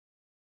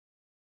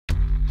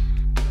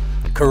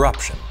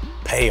Corruption,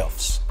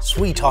 payoffs,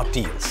 sweetheart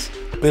deals,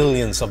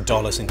 billions of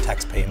dollars in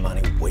taxpayer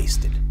money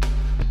wasted.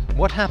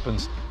 What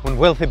happens when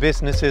wealthy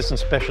businesses and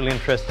special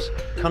interests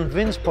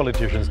convince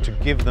politicians to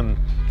give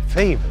them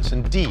favors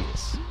and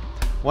deals?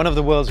 One of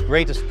the world's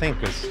greatest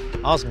thinkers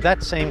asked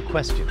that same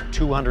question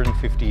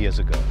 250 years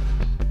ago.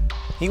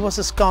 He was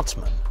a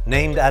Scotsman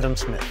named Adam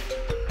Smith,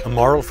 a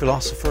moral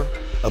philosopher,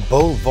 a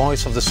bold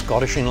voice of the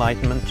Scottish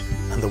Enlightenment,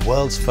 and the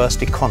world's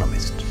first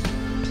economist.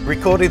 He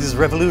recorded his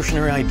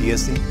revolutionary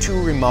ideas in two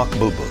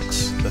remarkable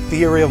books, The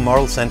Theory of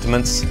Moral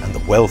Sentiments and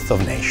The Wealth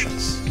of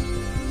Nations.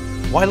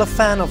 While a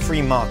fan of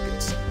free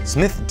markets,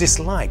 Smith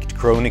disliked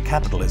crony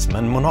capitalism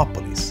and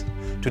monopolies.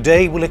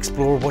 Today we'll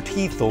explore what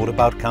he thought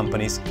about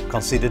companies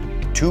considered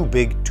too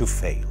big to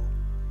fail.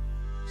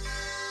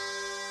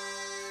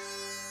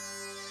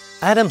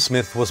 Adam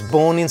Smith was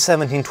born in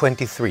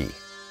 1723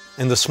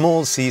 in the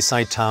small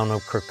seaside town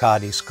of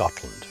Kirkcaldy,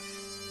 Scotland,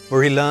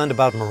 where he learned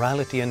about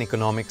morality and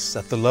economics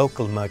at the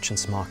local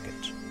merchants' market.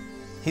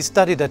 He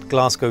studied at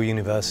Glasgow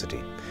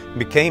University,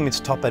 became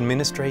its top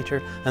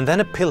administrator, and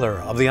then a pillar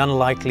of the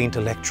unlikely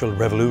intellectual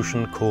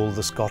revolution called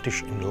the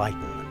Scottish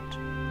Enlightenment.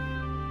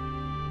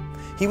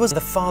 He was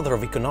the father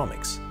of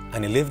economics,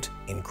 and he lived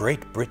in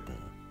Great Britain.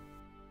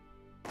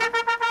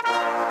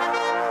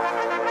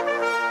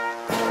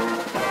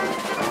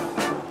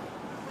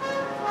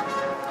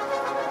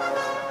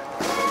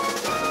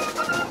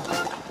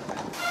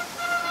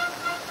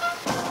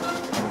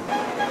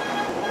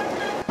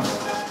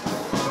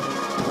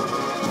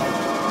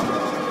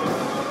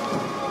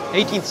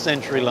 The 18th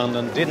century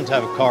London didn't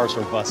have cars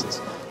or buses,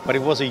 but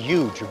it was a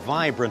huge,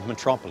 vibrant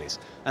metropolis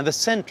and the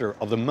center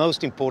of the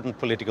most important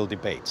political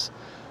debates.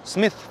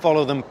 Smith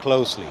followed them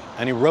closely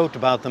and he wrote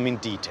about them in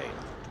detail.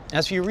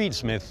 As you read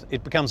Smith,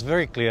 it becomes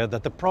very clear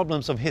that the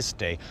problems of his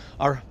day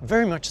are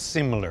very much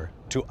similar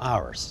to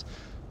ours.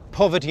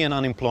 Poverty and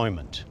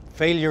unemployment,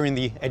 failure in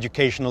the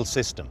educational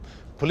system,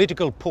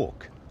 political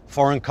pork,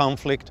 foreign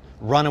conflict,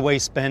 runaway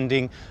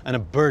spending, and a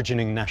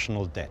burgeoning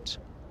national debt.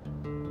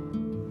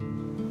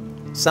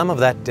 Some of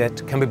that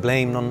debt can be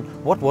blamed on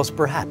what was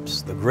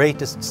perhaps the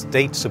greatest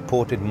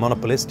state-supported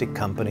monopolistic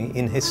company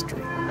in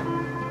history.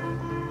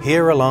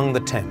 Here along the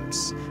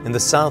Thames, in the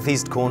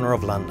southeast corner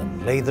of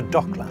London, lay the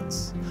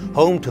Docklands,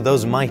 home to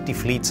those mighty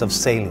fleets of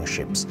sailing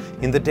ships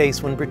in the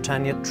days when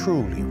Britannia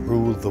truly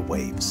ruled the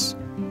waves.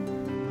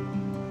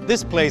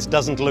 This place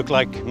doesn't look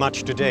like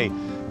much today,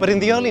 but in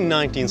the early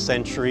 19th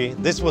century,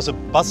 this was a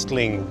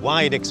bustling,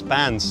 wide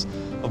expanse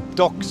of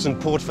docks and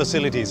port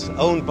facilities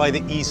owned by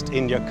the East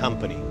India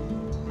Company.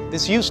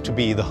 This used to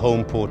be the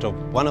home port of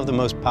one of the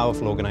most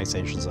powerful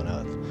organizations on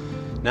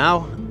earth.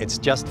 Now it's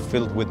just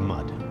filled with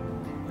mud.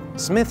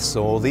 Smith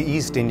saw the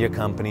East India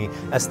Company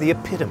as the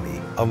epitome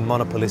of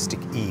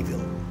monopolistic evil.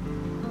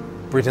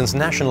 Britain's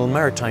National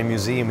Maritime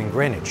Museum in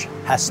Greenwich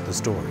has the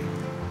story.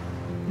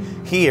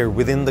 Here,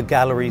 within the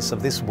galleries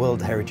of this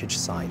World Heritage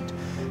Site,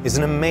 is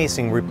an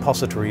amazing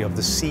repository of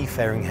the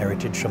seafaring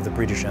heritage of the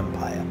British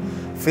Empire,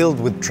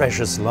 filled with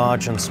treasures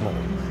large and small,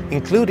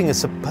 including a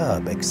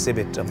superb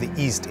exhibit of the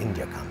East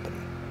India Company.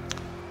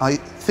 I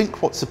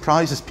think what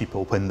surprises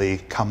people when they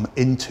come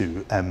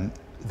into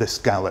this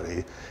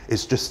gallery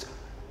is just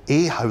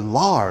A, how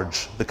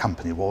large the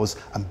company was,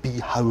 and B,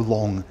 how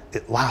long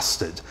it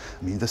lasted.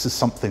 I mean, this is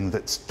something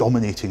that's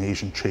dominating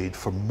Asian trade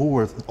for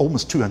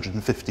almost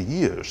 250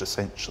 years,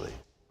 essentially.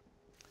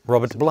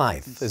 Robert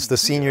Blythe is the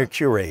senior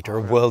curator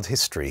of world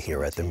history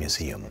here at the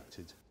museum.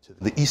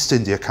 The East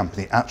India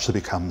Company actually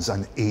becomes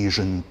an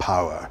Asian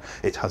power.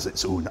 It has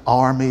its own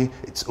army,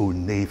 its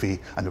own navy,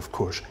 and of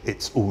course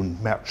its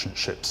own merchant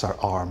ships are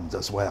armed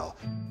as well.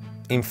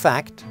 In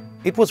fact,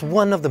 it was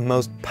one of the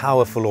most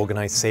powerful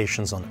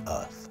organizations on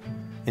earth.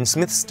 In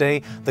Smith's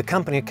day, the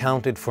company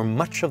accounted for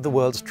much of the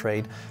world's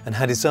trade and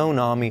had its own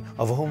army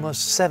of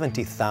almost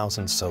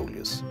 70,000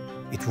 soldiers.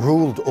 It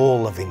ruled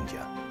all of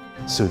India.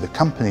 So the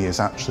company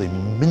is actually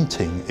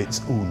minting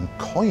its own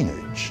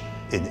coinage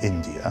in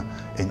India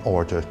in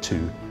order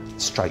to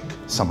strike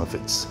some of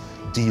its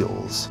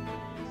deals.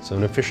 So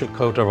an official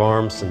coat of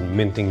arms and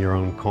minting your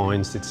own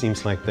coins, it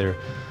seems like they're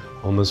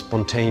almost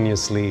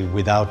spontaneously,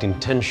 without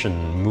intention,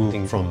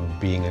 moving from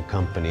being a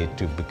company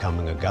to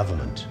becoming a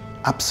government.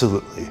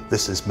 Absolutely.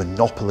 This is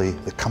monopoly.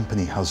 The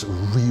company has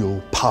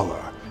real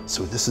power.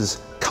 So this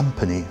is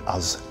company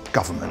as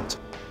government.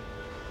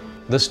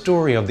 The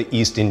story of the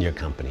East India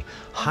Company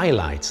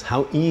highlights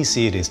how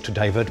easy it is to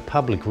divert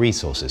public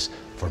resources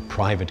for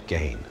private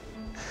gain.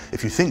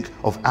 If you think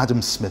of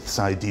Adam Smith's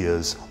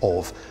ideas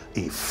of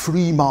a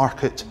free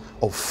market,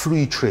 of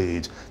free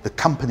trade, the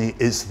company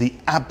is the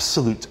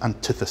absolute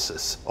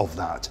antithesis of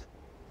that.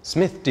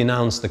 Smith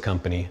denounced the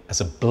company as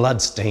a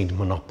blood-stained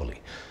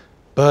monopoly,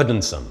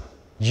 burdensome,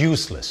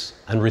 useless,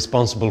 and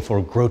responsible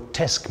for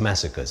grotesque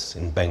massacres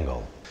in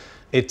Bengal.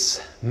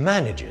 Its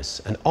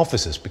managers and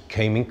officers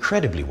became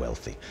incredibly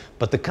wealthy,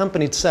 but the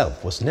company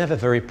itself was never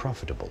very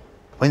profitable.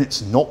 when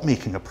it's not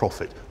making a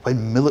profit,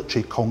 when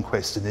military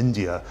conquest in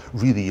India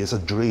really is a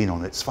drain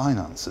on its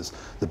finances,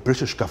 the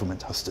British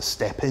government has to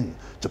step in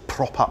to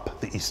prop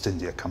up the East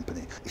India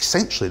Company.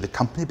 Essentially, the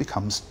company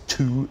becomes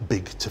too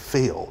big to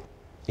fail.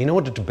 In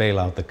order to bail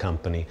out the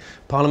company,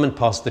 Parliament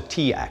passed the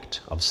Tea Act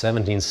of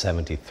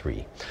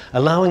 1773,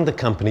 allowing the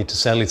company to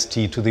sell its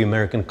tea to the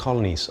American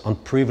colonies on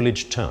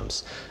privileged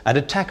terms at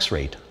a tax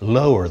rate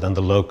lower than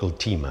the local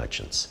tea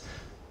merchants.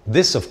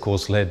 This, of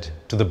course, led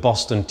to the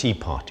Boston Tea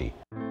Party.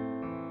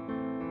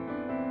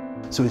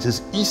 So it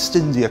is East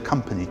India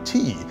Company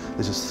tea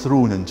that is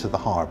thrown into the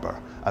harbour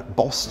at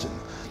Boston.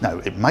 Now,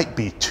 it might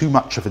be too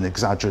much of an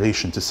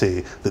exaggeration to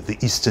say that the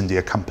East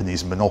India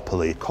Company's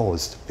monopoly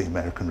caused the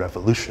American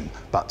Revolution,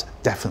 but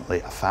definitely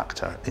a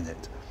factor in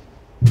it.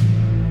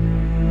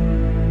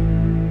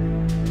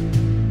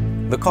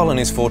 The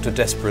colonies fought a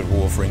desperate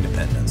war for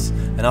independence,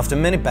 and after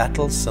many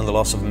battles and the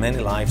loss of many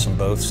lives on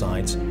both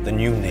sides, the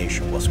new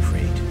nation was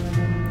created.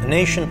 A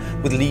nation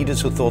with leaders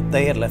who thought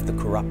they had left the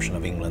corruption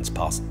of England's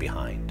past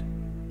behind.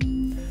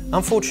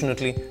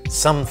 Unfortunately,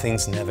 some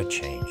things never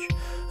change,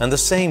 and the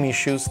same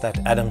issues that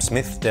Adam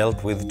Smith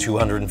dealt with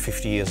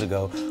 250 years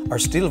ago are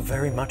still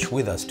very much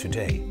with us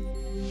today.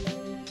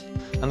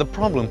 And the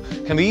problem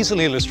can be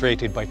easily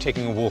illustrated by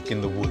taking a walk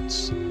in the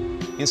woods.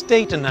 In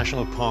state and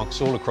national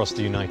parks all across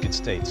the United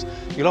States,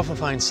 you'll often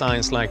find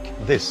signs like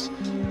this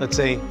that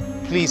say,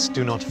 "Please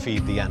do not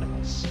feed the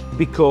animals."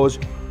 Because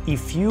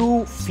if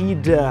you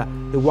feed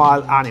the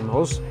wild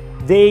animals,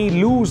 they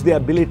lose the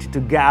ability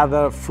to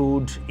gather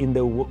food in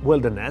the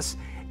wilderness,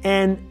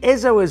 and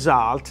as a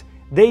result,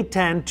 they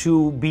tend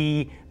to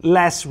be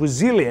less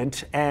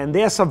resilient and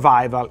their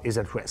survival is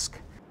at risk.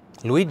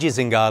 Luigi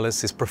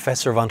Zingales is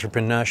Professor of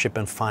Entrepreneurship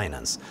and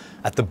Finance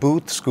at the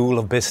Booth School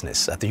of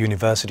Business at the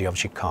University of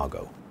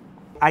Chicago.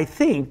 I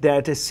think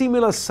that a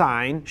similar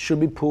sign should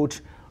be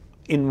put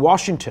in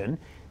Washington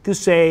to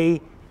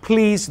say,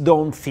 please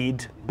don't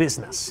feed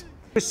business.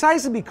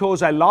 Precisely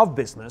because I love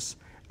business,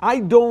 I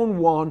don't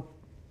want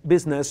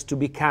business to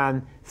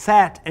become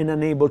fat and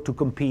unable to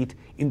compete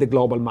in the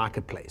global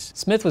marketplace.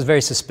 Smith was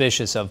very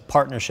suspicious of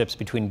partnerships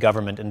between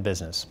government and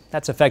business.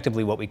 That's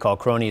effectively what we call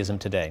cronyism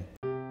today.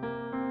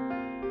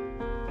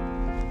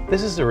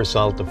 This is the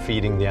result of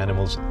feeding the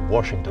animals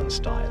Washington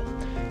style.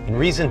 In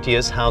recent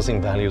years,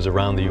 housing values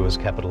around the US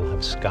Capitol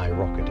have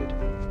skyrocketed.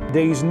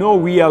 There is no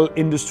real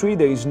industry,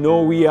 there is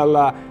no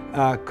real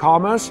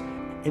commerce,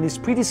 and it's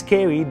pretty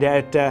scary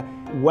that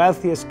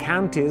wealthiest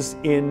counties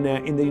in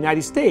the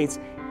United States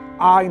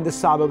are in the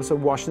suburbs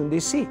of Washington,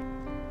 D.C.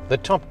 The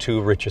top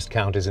 2 richest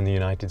counties in the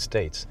United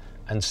States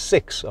and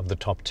 6 of the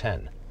top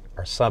 10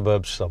 are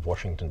suburbs of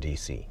Washington,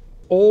 D.C.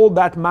 All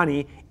that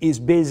money is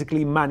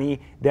basically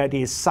money that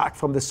is sucked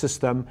from the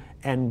system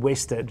and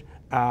wasted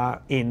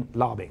in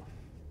lobbying.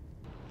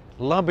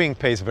 Lobbying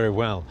pays very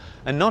well,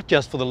 and not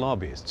just for the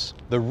lobbyists.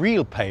 The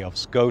real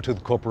payoffs go to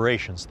the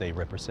corporations they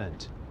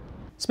represent.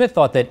 Smith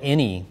thought that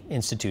any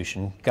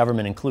institution,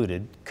 government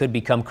included, could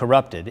become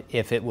corrupted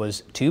if it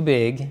was too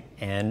big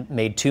and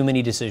made too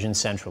many decisions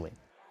centrally.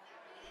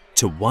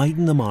 To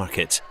widen the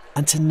market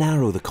and to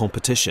narrow the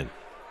competition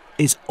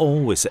is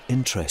always the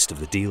interest of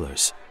the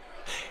dealers.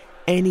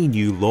 Any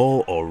new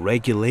law or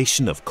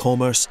regulation of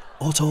commerce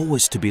ought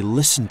always to be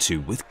listened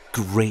to with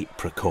great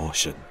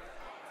precaution.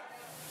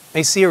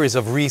 A series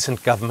of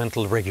recent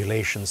governmental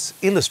regulations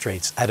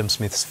illustrates Adam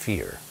Smith's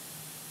fear.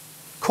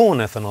 Corn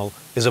ethanol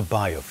is a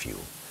biofuel.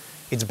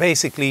 It's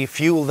basically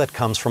fuel that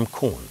comes from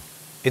corn.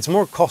 It's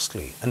more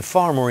costly and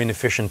far more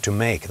inefficient to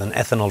make than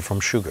ethanol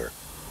from sugar.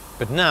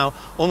 But now,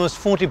 almost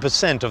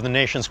 40% of the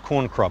nation's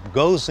corn crop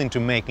goes into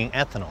making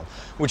ethanol,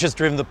 which has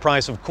driven the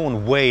price of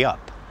corn way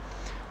up.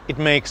 It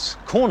makes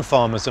corn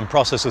farmers and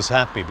processors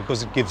happy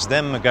because it gives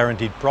them a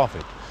guaranteed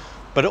profit.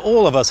 But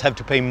all of us have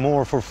to pay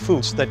more for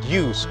foods that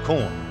use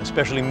corn,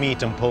 especially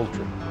meat and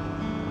poultry.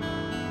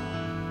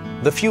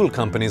 The fuel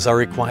companies are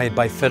required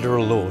by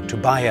federal law to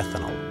buy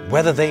ethanol,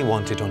 whether they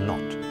want it or not,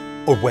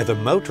 or whether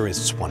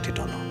motorists want it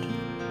or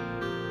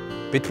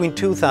not. Between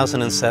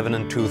 2007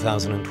 and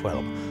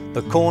 2012,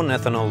 the corn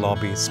ethanol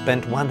lobby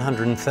spent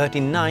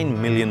 $139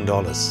 million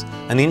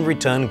and in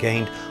return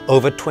gained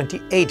over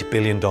 $28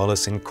 billion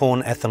in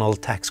corn ethanol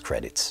tax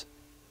credits.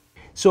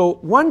 So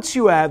once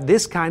you have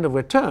this kind of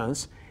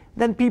returns,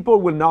 then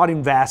people will not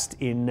invest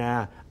in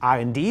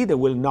R&D, they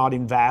will not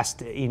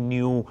invest in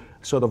new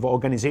sort of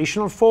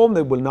organizational form,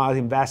 they will not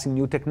invest in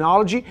new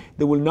technology,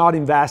 they will not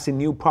invest in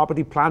new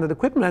property, plant and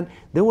equipment,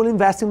 they will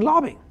invest in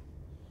lobbying.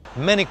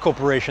 Many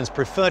corporations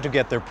prefer to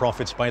get their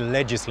profits by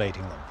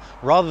legislating them,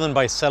 rather than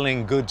by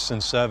selling goods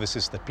and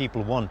services that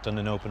people want on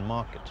an open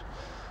market.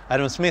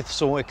 Adam Smith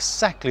saw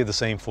exactly the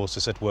same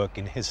forces at work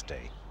in his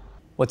day.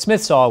 What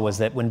Smith saw was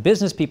that when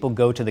business people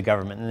go to the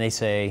government and they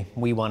say,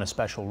 we want a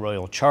special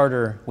royal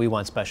charter, we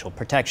want special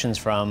protections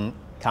from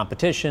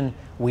competition,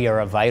 we are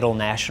a vital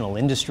national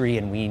industry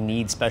and we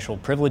need special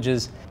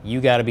privileges,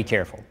 you got to be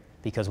careful.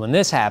 Because when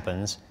this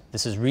happens,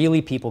 this is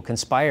really people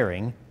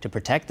conspiring to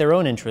protect their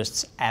own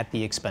interests at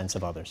the expense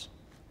of others.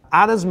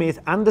 Adam Smith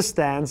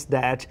understands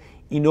that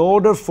in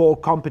order for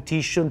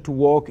competition to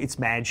work its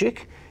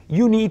magic,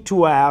 you need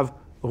to have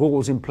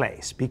rules in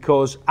place,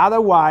 because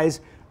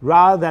otherwise,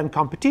 rather than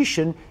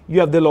competition, you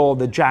have the law of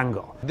the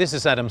jungle. This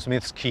is Adam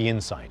Smith's key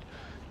insight.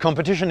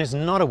 Competition is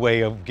not a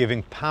way of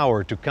giving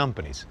power to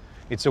companies.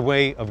 It's a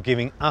way of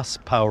giving us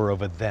power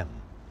over them.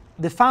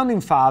 The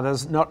Founding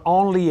Fathers not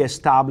only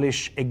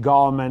established a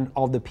government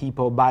of the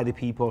people, by the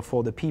people,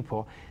 for the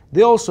people,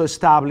 they also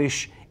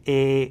established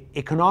an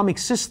economic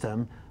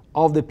system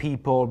of the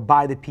people,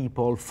 by the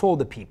people, for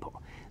the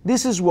people.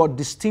 This is what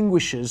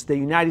distinguishes the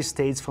United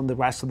States from the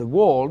rest of the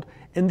world,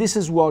 and this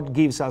is what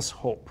gives us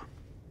hope.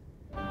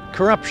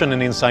 Corruption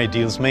and inside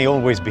deals may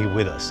always be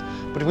with us,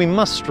 but we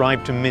must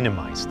strive to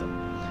minimize them.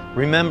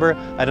 Remember,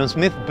 Adam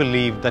Smith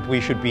believed that we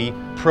should be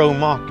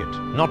pro-market,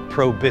 not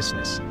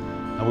pro-business,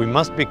 and we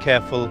must be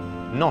careful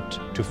not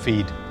to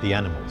feed the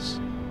animals.